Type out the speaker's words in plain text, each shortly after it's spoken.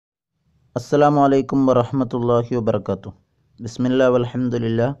അസ്സലാമു വറഹ്മത്തുള്ളാഹി വബറകാതുഹു. ബിസ്മില്ലാഹി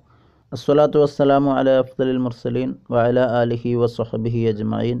വൽഹംദുലില്ലാഹ് അസ്സലാത്തു വസ്സലാമു അലാ അഫ്ദലിൽ മുർസലീൻ വഅലാ ആലിഹി വസ്വഹ്ബിഹി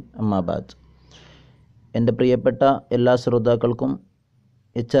അജ്മഈൻ അമ്മാ ബഅദ്. എൻ്റെ പ്രിയപ്പെട്ട എല്ലാ ശ്രോതാക്കൾക്കും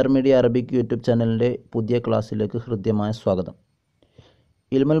HR മീഡിയ അറബിക് യൂട്യൂബ് ചാനലിൻ്റെ പുതിയ ക്ലാസ്സിലേക്ക് ഹൃദ്യമായ സ്വാഗതം.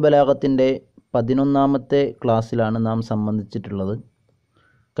 ഇൽമുൽ ബലാഗത്തിൻ്റെ 11ാമത്തെ ക്ലാസ്സിലാണ് നാം സംബന്ധിച്ചിട്ടുള്ളത്.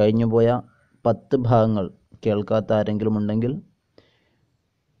 കഴിഞ്ഞുപോയ 10 ഭാഗങ്ങൾ കേൾക്കാത്ത ആരെങ്കിലും ഉണ്ടെങ്കിൽ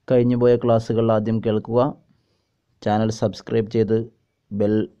കഴിഞ്ഞുപോയ ക്ലാസ്സുകൾ ആദ്യം കേൾക്കുക, ചാനൽ സബ്സ്ക്രൈബ് ചെയ്ത്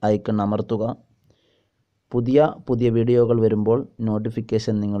ബെൽ ഐക്കൺ അമർത്തുക. പുതിയ വീഡിയോകൾ വരുമ്പോൾ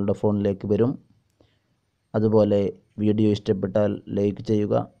നോട്ടിഫിക്കേഷൻ നിങ്ങളുടെ ഫോണിലേക്ക് വരും. അതുപോലെ വീഡിയോ ഇഷ്ടപ്പെട്ടാൽ ലൈക്ക്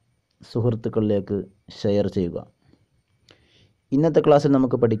ചെയ്യുക, സുഹൃത്തുക്കളിലേക്ക് ഷെയർ ചെയ്യുക. ഇന്നത്തെ ക്ലാസ്സിൽ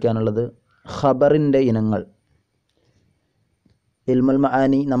നമുക്ക് പഠിക്കാനുള്ളത് ഖബറിൻ്റെ ഇനങ്ങൾ. ഇൽമുൽ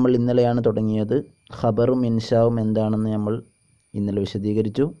മആനി നമ്മൾ ഇന്നലെയാണ് തുടങ്ങിയത്. ഖബറും ഇൻഷാവും എന്താണെന്ന് നമ്മൾ ഇന്നലെ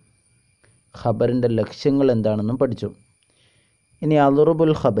വിശദീകരിച്ചു. ഖബറിൻ്റെ ലക്ഷ്യങ്ങൾ എന്താണെന്നും പഠിച്ചു. ഇനി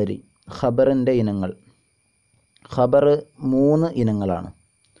അളുറുബുൽ ഖബരി, ഖബറിൻ്റെ ഇനങ്ങൾ. ഖബർ 3 ഇനങ്ങളാണ്.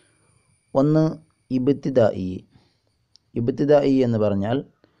 ഒന്ന് ഇബ്തിദായി. ഇബ്തിദായി എന്ന് പറഞ്ഞാൽ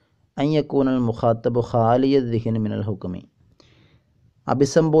അയ്യക്കൂനൽ മുഖാത്തബു ഖാലിയ ദിഹിൻ മിനൽ ഹുക്മി.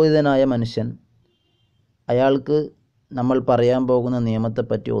 അഭിസംബോധിതനായ മനുഷ്യൻ, അയാൾക്ക് നമ്മൾ പറയാൻ പോകുന്ന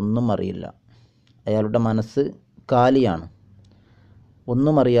നിയമത്തെപ്പറ്റി ഒന്നും അറിയില്ല. അയാളുടെ മനസ്സ് കാലിയാണ്,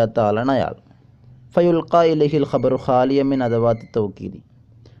 ഒന്നും അറിയാത്ത ആളാണ് അയാൾ. ഫയുൽഖ ഇലൈഹിൽ ഖബറു ഖാലിയ മിൻ അദവാത്തി തൗക്കീദി.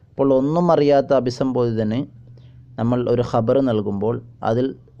 അപ്പോൾ ഒന്നും അറിയാത്ത അഭിസംബോധിതന് നമ്മൾ ഒരു ഖബർ നൽകുമ്പോൾ അതിൽ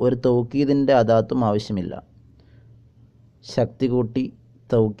ഒരു തൗക്കീദിൻ്റെ അദാത്തും ആവശ്യമില്ല. ശക്തി കൂട്ടി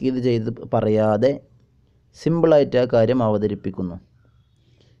തൗക്കീദ് ചെയ്ത് പറയാതെ സിമ്പിളായിട്ട് ആ കാര്യം അവതരിപ്പിക്കുന്നു.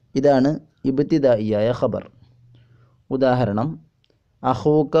 ഇതാണ് ഇബ്തിദായിയായ ഖബർ. ഉദാഹരണം,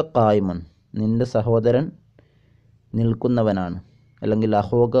 അഹൂക ഖായിമുൻ, നിൻ്റെ സഹോദരൻ നിൽക്കുന്നവനാണ്. അല്ലെങ്കിൽ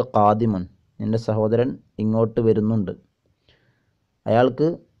അഹൂക ഖാദിമുൻ, നിൻ്റെ സഹോദരൻ ഇങ്ങോട്ട് വരുന്നുണ്ട്. അയാൾക്ക്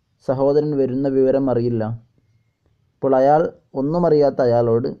സഹോദരൻ വരുന്ന വിവരം അറിയില്ല. അപ്പോൾ അയാൾ ഒന്നും അറിയാത്ത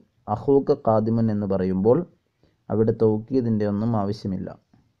അയാളോട് അഹൂക ഖാദിമുൻ എന്ന് പറയുമ്പോൾ അവിടെ തൗക്കീദിൻ്റെ ഒന്നും ആവശ്യമില്ല.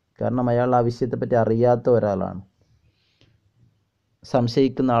 കാരണം അയാൾ ആ വിഷയത്തെപ്പറ്റി അറിയാത്ത ഒരാളാണ്,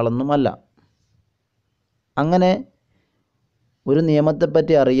 സംശയിക്കുന്ന ആളൊന്നുമല്ല. അങ്ങനെ ഒരു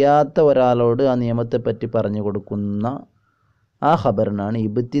നിയമത്തെപ്പറ്റി അറിയാത്ത ഒരാളോട് ആ നിയമത്തെപ്പറ്റി പറഞ്ഞു കൊടുക്കുന്ന ആ ഖബറിനാണ്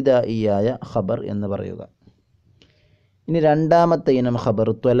ഇബ്തിദായിയായ ഖബർ എന്ന് പറയുക. ഇനി രണ്ടാമത്തെ ഇനം ഖബർ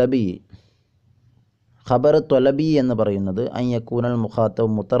ത്വലബി. ഖബർ ത്വലബി എന്ന് പറയുന്നത് അയ്യക്കൂനൽ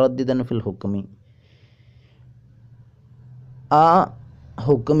മുഖാത്തബ് മുതറദ്ദിദൻ ഫിൽ ഹുക്മി. ആ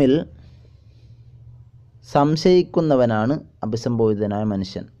ഹുക്മിൽ സംശയിക്കുന്നവനാണ് അഭിസംബോധിതനായ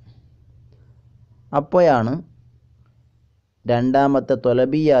മനുഷ്യൻ. അപ്പോഴാണ് രണ്ടാമത്തെ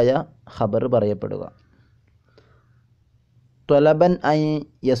ത്വലബിയായ ഖബർ പറയപ്പെടുക. ത്വലബൻ ഐ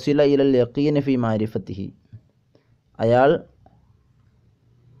യസില ഇലൽ യഖീൻ ഫി മാരിഫത്തിഹി. അയാൾ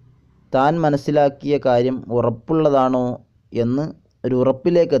താൻ മനസ്സിലാക്കിയ കാര്യം ഉറപ്പുള്ളതാണോ എന്ന് ഒരു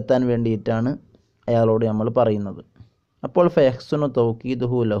ഉറപ്പിലേക്ക് എത്താൻ വേണ്ടിയിട്ടാണ് അയാളോട് നമ്മൾ പറയുന്നത്. അപ്പോൾ ഫയഹ്സുനു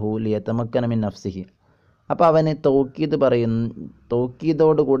തൗക്കീദുഹു ലഹു ലിയതമക്കന മിൻ നഫ്സിഹി. അപ്പോൾ അവന്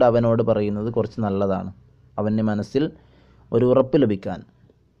തൗക്കീദോടുകൂടി അവനോട് പറയുന്നത് കുറച്ച് നല്ലതാണ്, അവൻ്റെ മനസ്സിൽ ഒരു ഉറപ്പ് ലഭിക്കാൻ.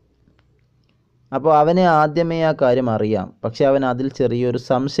 അപ്പോൾ അവന് ആദ്യമേ ആ കാര്യം അറിയാം, പക്ഷെ അവൻ അതിൽ ചെറിയൊരു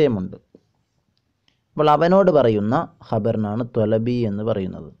സംശയമുണ്ട്. അപ്പോൾ അവനോട് പറയുന്ന ഖബറിനാണ് ത്വലബി എന്ന്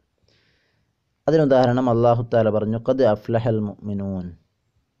പറയുന്നത്. അതിനുദാഹരണം അല്ലാഹു തആല പറഞ്ഞു, ഖദ് അഫ്ലഹൽ മുഅ്മിനൂൻ,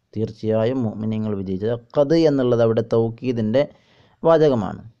 തീർച്ചയായും മുഅ്മിനീങ്ങൾ വിജയിച്ചത്. ഖദ് എന്നുള്ളത് അവിടെ തൗക്കീദിൻ്റെ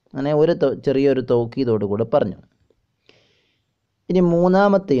വാചകമാണ്. അങ്ങനെ ഒരു ചെറിയൊരു തൗക്കീദോടുകൂടെ പറഞ്ഞു. ഇനി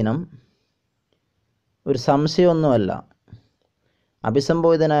മൂന്നാമത്തെ ഇനം ഒരു സംശയമൊന്നുമല്ല.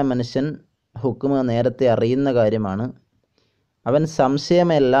 അഭിസംബോധിതനായ മനുഷ്യൻ ഹുക്മ നേരത്തെ അറിയുന്ന കാര്യമാണ്. അവൻ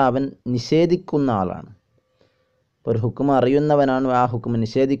സംശയമല്ല, അവൻ നിഷേധിക്കുന്ന ആളാണ്. ഒരു ഹുക്മ അറിയുന്നവനാണ്, ആ ഹുക്മ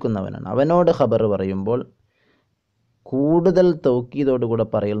നിഷേധിക്കുന്നവനാണ്. അവനോട് ഖബർ പറയുമ്പോൾ കൂടുതൽ തൗക്കീദോടുകൂടെ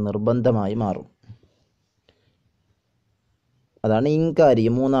പറയൽ നിർബന്ധമായി മാറും. അതാണ് ഇൻകാരി.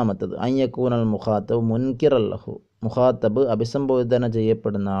 മൂന്നാമത്തത് അയ്യക്കൂനൽ മുഖാത്തബ് മുൻകിറൽ ലഹു. മുഖാത്തബ് അഭിസംബോധന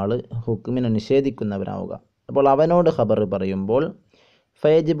ചെയ്യപ്പെടുന്ന ആൾ ഹുക്മിനെ നിഷേധിക്കുന്നവനാവുക. അപ്പോൾ അവനോട് ഖബർ പറയുമ്പോൾ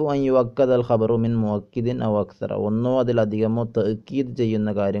ഫയജിബു അൻ യുവക്കദൽ ഖബറു മിൻ മുവക്കിദിൻ ഔ അക്സറ. ഒന്നോ അതിലധികമോ തഅക്കീദ് ചെയ്യുന്ന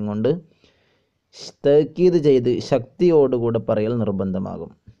കാര്യം കൊണ്ട് തഅക്കീദ് ചെയ്ത് ശക്തിയോടുകൂടെ പറയൽ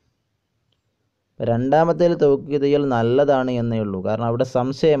നിർബന്ധമാകും. രണ്ടാമത്തേൽ തൗക്കീദ് ചെയ്യൽ നല്ലതാണ് എന്നേ ഉള്ളൂ, കാരണം അവിടെ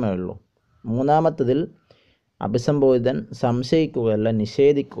സംശയമേ ഉള്ളൂ. മൂന്നാമത്തതിൽ അഭിസംബോധിതൻ സംശയിക്കുകയല്ല,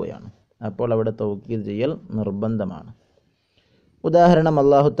 നിഷേധിക്കുകയാണ്. അപ്പോൾ അവിടെ തൗക്കീദ് ചെയ്യൽ നിർബന്ധമാണ്. ഉദാഹരണം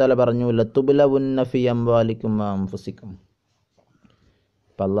അല്ലാഹു തആല പറഞ്ഞു, ലതുബ്ലവുന്ന ഫി അംവാലിക്കും വ അൻഫുസിക്കും.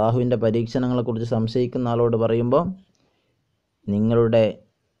 അപ്പോൾ അള്ളാഹുവിൻ്റെ പരീക്ഷണങ്ങളെക്കുറിച്ച് സംശയിക്കുന്ന ആളോട് പറയുമ്പോൾ നിങ്ങളുടെ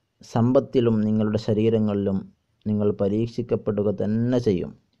സമ്പത്തിലും നിങ്ങളുടെ ശരീരങ്ങളിലും നിങ്ങൾ പരീക്ഷിക്കപ്പെടുക തന്നെ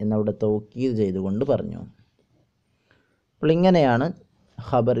ചെയ്യും എന്നവിടെ തൗക്കീദ് ചെയ്തുകൊണ്ട് പറഞ്ഞു. അപ്പോൾ ഇങ്ങനെയാണ്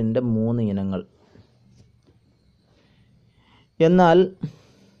ഖബറിൻ്റെ 3 ഇനങ്ങൾ. എന്നാൽ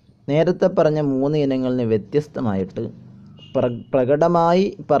നേരത്തെ പറഞ്ഞ 3 ഇനങ്ങളിൽ വ്യത്യസ്തമായിട്ട് പ്രകടമായി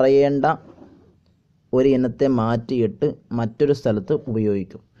പറയേണ്ട ഒരു ഇനത്തെ മാറ്റിയിട്ട് മറ്റൊരു സ്ഥലത്ത്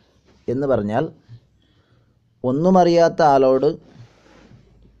ഉപയോഗിക്കും. എന്ന് പറഞ്ഞാൽ ഒന്നും അറിയാത്ത ആളോട്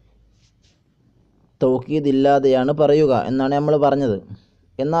തൗക്കീദില്ലാതെയാണ് പറയുക എന്നാണ് നമ്മൾ പറഞ്ഞത്.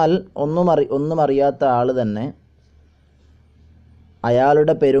 എന്നാൽ ഒന്നും അറിയാത്ത ആൾ തന്നെ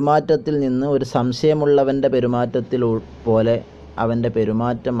അയാളുടെ പെരുമാറ്റത്തിൽ നിന്ന് ഒരു സംശയമുള്ളവൻ്റെ പെരുമാറ്റത്തിൽ പോലെ അവൻ്റെ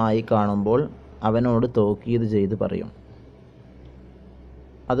പെരുമാറ്റമായി കാണുമ്പോൾ അവനോട് തൗക്കീദ് ചെയ്ത് പറയും.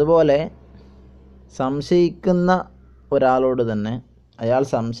 അതുപോലെ സംശയിക്കുന്ന ഒരാളോട് തന്നെ അയാൾ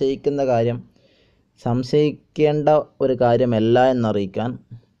സംശയിക്കുന്ന കാര്യം സംശയിക്കേണ്ട ഒരു കാര്യമല്ല എന്നറിയിക്കാൻ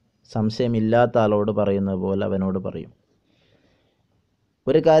സംശയമില്ലാത്ത ആളോട് പറയുന്നത് പോലെ അവനോട് പറയും.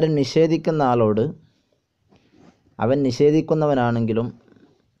 ഒരു കാര്യം നിഷേധിക്കുന്ന ആളോട് അവൻ നിഷേധിക്കുന്നവനാണെങ്കിലും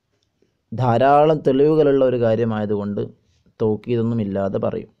ധാരാളം തെളിവുകളുള്ള ഒരു കാര്യമായതുകൊണ്ട് തൗക്കീദൊന്നുമില്ലാതെ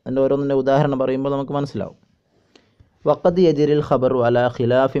പറയും. അതിൻ്റെ ഓരോന്നിൻ്റെ ഉദാഹരണം പറയുമ്പോൾ നമുക്ക് മനസ്സിലാവും. വഖദ് യജ്രിൽ ഖബറു അലാ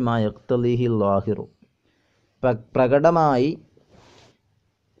ഖിലാഫി മാ യഖ്തളിഹി ളാഹിറു. പ്രകടമായി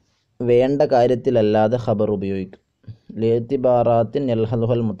വേണ്ട കാര്യത്തിലല്ലാതെ ഖബർ ഉപയോഗിക്കും. ലിഅ്തിബാറാത്തിൻ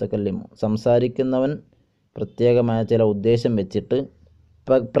യൽഹദുൽ മുതകല്ലിമു. സംസാരിക്കുന്നവൻ പ്രത്യേകമായ ചില ഉദ്ദേശം വെച്ചിട്ട്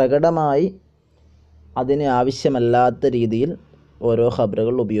പ്രകടമായി അതിന് ആവശ്യമല്ലാത്ത രീതിയിൽ ഓരോ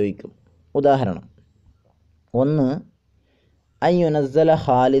ഖബറുകൾ ഉപയോഗിക്കും. ഉദാഹരണം 1. അൻ യുനസ്സല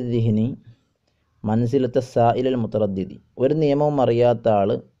ഖാലിദ് ദിഹ്നി മൻസിലത്തെ സായിലൽ മുതറദ്ദിദി. ഒരു നിയമവും അറിയാത്ത ആൾ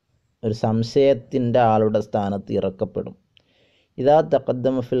ഒരു സംശയത്തിൻ്റെ ആളുടെ സ്ഥാനത്ത് ഇറക്കപ്പെടും. ഇദാ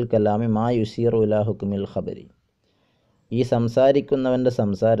തഖദ്ദമ ഫിൽ കലാമി മാ യുസീറു ഇലാ ഹുക്മിൽ ഖബരി. ഈ സംസാരിക്കുന്നവൻ്റെ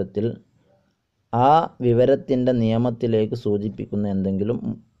സംസാരത്തിൽ ആ വിവരത്തിൻ്റെ നിയമത്തിലേക്ക് സൂചിപ്പിക്കുന്ന എന്തെങ്കിലും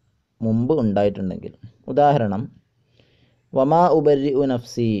മുമ്പ് ഉണ്ടായിട്ടുണ്ടെങ്കിൽ. ഉദാഹരണം വമാ ഉബരിഉ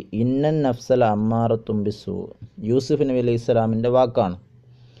നഫ്സി ഇന്നൻ നഫ്സല അമ്മാറത്തും ബിസ്സൂ. യൂസുഫ് നബി അലൈഹി സ്വലാമിൻ്റെ വാക്കാണ്.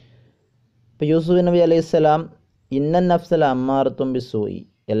 ഇപ്പോൾ യൂസുഫ് നബി അലൈഹി സ്വലാം ഇന്നൻ നഫ്സല അമ്മാറത്തും ബിസ്സൂയി,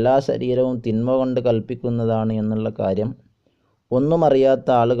 എല്ലാ ശരീരവും തിന്മ കൊണ്ട് കൽപ്പിക്കുന്നതാണ് എന്നുള്ള കാര്യം ഒന്നും അറിയാത്ത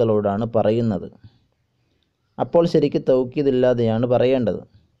ആളുകളോടാണ് പറയുന്നത്. അപ്പോൾ ശരിക്ക് തൗക്കീദില്ലാതെയാണ് പറയേണ്ടത്.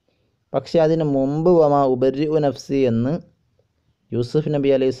 പക്ഷേ അതിന് മുമ്പ് വമാ ഉബരിഉ നഫ്സി എന്ന് യൂസുഫ് നബി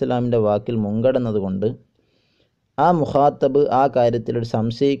അലൈഹി സ്വലാമിൻ്റെ വാക്കിൽ മുൻകടന്നത് കൊണ്ട് ആ മുഖാത്തബ് ആ കാര്യത്തിലൊരു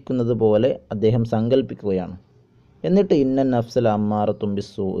സംശയിക്കുന്നത് പോലെ അദ്ദേഹം സങ്കല്പിക്കുകയാണ്. എന്നിട്ട് ഇന്നൻ നഫ്സല അമ്മാറത്തും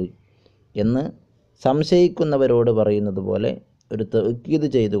ബിസ്സൂഇ എന്ന് സംശയിക്കുന്നവരോട് പറയുന്നത് പോലെ ഒരു തൗക്കീദ്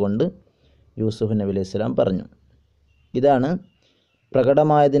ചെയ്തുകൊണ്ട് യൂസുഫ് നബി അലൈഹി സ്വലാം പറഞ്ഞു. ഇതാണ്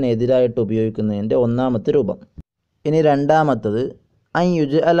പ്രകടമായതിനെതിരായിട്ട് ഉപയോഗിക്കുന്നതിൻ്റെ ഒന്നാമത്തെ രൂപം. ഇനി രണ്ടാമത്തത് അൻ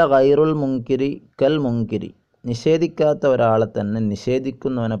യുജ്അല ഗൈറുൽ മുൻകിരി കൽ മുൻകിരി. നിഷേധിക്കാത്ത ഒരാളെ തന്നെ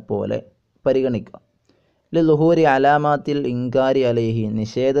നിഷേധിക്കുന്നവനെ പോലെ പരിഗണിക്കുക. ലുഹൂരി അലാമാത്തിൽ ഇൻകാരി അലൈഹി.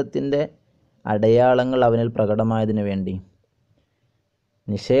 നിഷേധത്തിൻ്റെ അടയാളങ്ങൾ അവനിൽ പ്രകടമായതിനു വേണ്ടി.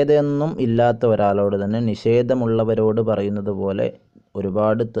 നിഷേധമൊന്നും ഇല്ലാത്ത ഒരാളോട് തന്നെ നിഷേധമുള്ളവരോട് പറയുന്നത് പോലെ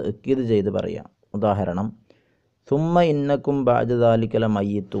ഒരുപാട് തഅ്കീദ് ചെയ്ത് പറയാം. ഉദാഹരണം സുമ്മ ഇന്നക്കും ബഅദ ദാലിക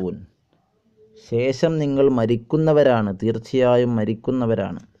ലമയ്യിത്തൂൻ. ശേഷം നിങ്ങൾ മരിക്കുന്നവരാണ്, തീർച്ചയായും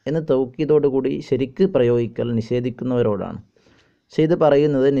മരിക്കുന്നവരാണ് എന്ന് തൗക്കീദോടുകൂടി ശരിക്ക് പ്രയോഗിക്കൽ നിഷേധിക്കുന്നവരോടാണ്. പക്ഷേ ഇത്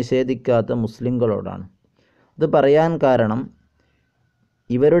പറയുന്നത് നിഷേധിക്കാത്ത മുസ്ലിങ്ങളോടാണ്. ഇത് പറയാൻ കാരണം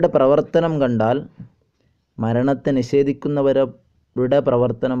ഇവരുടെ പ്രവർത്തനം കണ്ടാൽ മരണത്തെ നിഷേധിക്കുന്നവരുടെ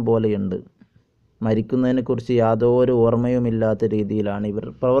പ്രവർത്തനം പോലെയുണ്ട്. മരിക്കുന്നതിനെക്കുറിച്ച് യാതൊരു ഓർമ്മയുമില്ലാത്ത രീതിയിലാണ് ഇവർ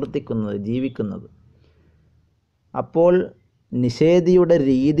പ്രവർത്തിക്കുന്നത്, ജീവിക്കുന്നത്. അപ്പോൾ നിഷേധിയുടെ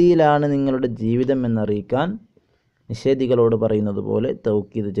രീതിയിലാണ് നിങ്ങളുടെ ജീവിതം എന്നറിയിക്കാൻ നിഷേധികളോട് പറയുന്നത് പോലെ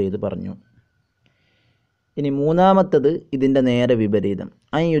തൗക്കീദ് ചെയ്ത് പറഞ്ഞു. ഇനി മൂന്നാമത്തത് ഇതിൻ്റെ നേരെ വിപരീതം.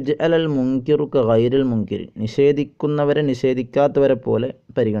 അൻ യുജ്അലൽ മുൻകിറു കഗൈറിൽ മുൻകിരി. നിഷേധിക്കുന്നവരെ നിഷേധിക്കാത്തവരെ പോലെ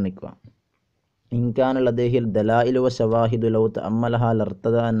പരിഗണിക്കുക. ഇൻകാന ലദൈഹിൽ ദലായിലു വ ശവാഹിദു ലൗ തഅമ്മലഹാ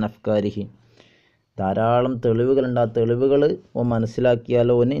ലർതദ അൻ അഫ്കാരിഹി. ധാരാളം തെളിവുകളുണ്ട്. ആ തെളിവുകൾ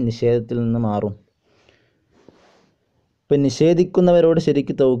മനസ്സിലാക്കിയാലോ നിഷേധത്തിൽ നിന്ന് മാറും. ഇപ്പം നിഷേധിക്കുന്നവരോട്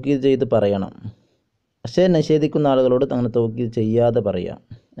ശരിക്കും തൗക്കീദ് ചെയ്ത് പറയണം. പക്ഷേ നിഷേധിക്കുന്ന ആളുകളോട് അങ്ങനെ തൗക്കീദ് ചെയ്യാതെ പറയാം.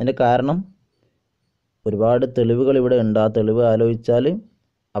 അതിൻ്റെ കാരണം ഒരുപാട് തെളിവുകൾ ഇവിടെ ഉണ്ട്. ആ തെളിവ് ആലോചിച്ചാൽ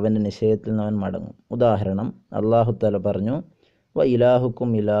അവൻ്റെ നിഷേധത്തിൽ നിന്ന് അവൻ മടങ്ങും. ഉദാഹരണം അല്ലാഹു തആല പറഞ്ഞു വ ഇലാഹുക്കും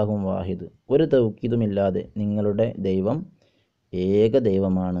ഇലാഹും വാഹിദ്. ഒരു തൗക്കീദുമില്ലാതെ നിങ്ങളുടെ ദൈവം ഏക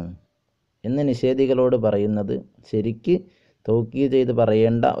ദൈവമാണ് എന്ന് നിഷേധികളോട് പറയുന്നത് ശരിക്ക് തൗക്കീദ് ചെയ്ത്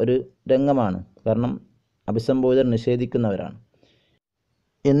പറയേണ്ട ഒരു രംഗമാണ്. കാരണം അഭിസംബോധന നിഷേധിക്കുന്നവരാണ്.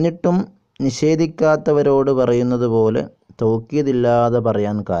 എന്നിട്ടും നിഷേധിക്കാത്തവരോട് പറയുന്നത് പോലെ തൗക്കീദില്ലാതെ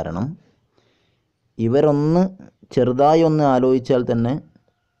പറയാൻ കാരണം ഇവരൊന്ന് ചെറുതായി ഒന്ന് ആലോചിച്ചാൽ തന്നെ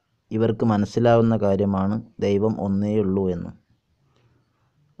ഇവർക്ക് മനസ്സിലാവുന്ന കാര്യമാണ് ദൈവം ഒന്നേയുള്ളൂ എന്ന്.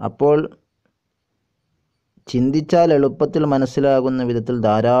 അപ്പോൾ ചിന്തിച്ചാൽ എളുപ്പത്തിൽ മനസ്സിലാകുന്ന വിധത്തിൽ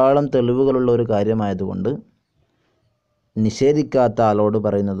ധാരാളം തെളിവുകളുള്ള ഒരു കാര്യമായതുകൊണ്ട് നിഷേധിക്കാത്ത ആളോട്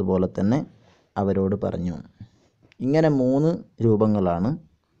പറയുന്നത് പോലെ തന്നെ അവരോട് പറഞ്ഞു. ഇങ്ങനെ 3 രൂപങ്ങളാണ്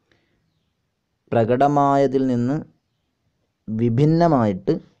പ്രകടമായതിൽ നിന്ന്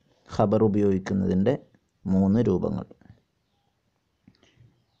വിഭിന്നമായിട്ട് ഖബർ ഉപയോഗിക്കുന്നതിൻ്റെ 3 രൂപങ്ങൾ.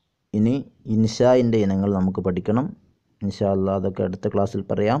 ഇനി ഇൻഷാഇൻ്റെ ഇനങ്ങൾ നമുക്ക് പഠിക്കണം. ഇൻഷാ അല്ലാഹ് അതൊക്കെ അടുത്ത ക്ലാസ്സിൽ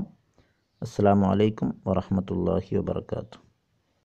പറയാം. അസ്സലാമു അലൈക്കും വറഹ്മത്തുള്ളാഹി വബറകാതുഹു.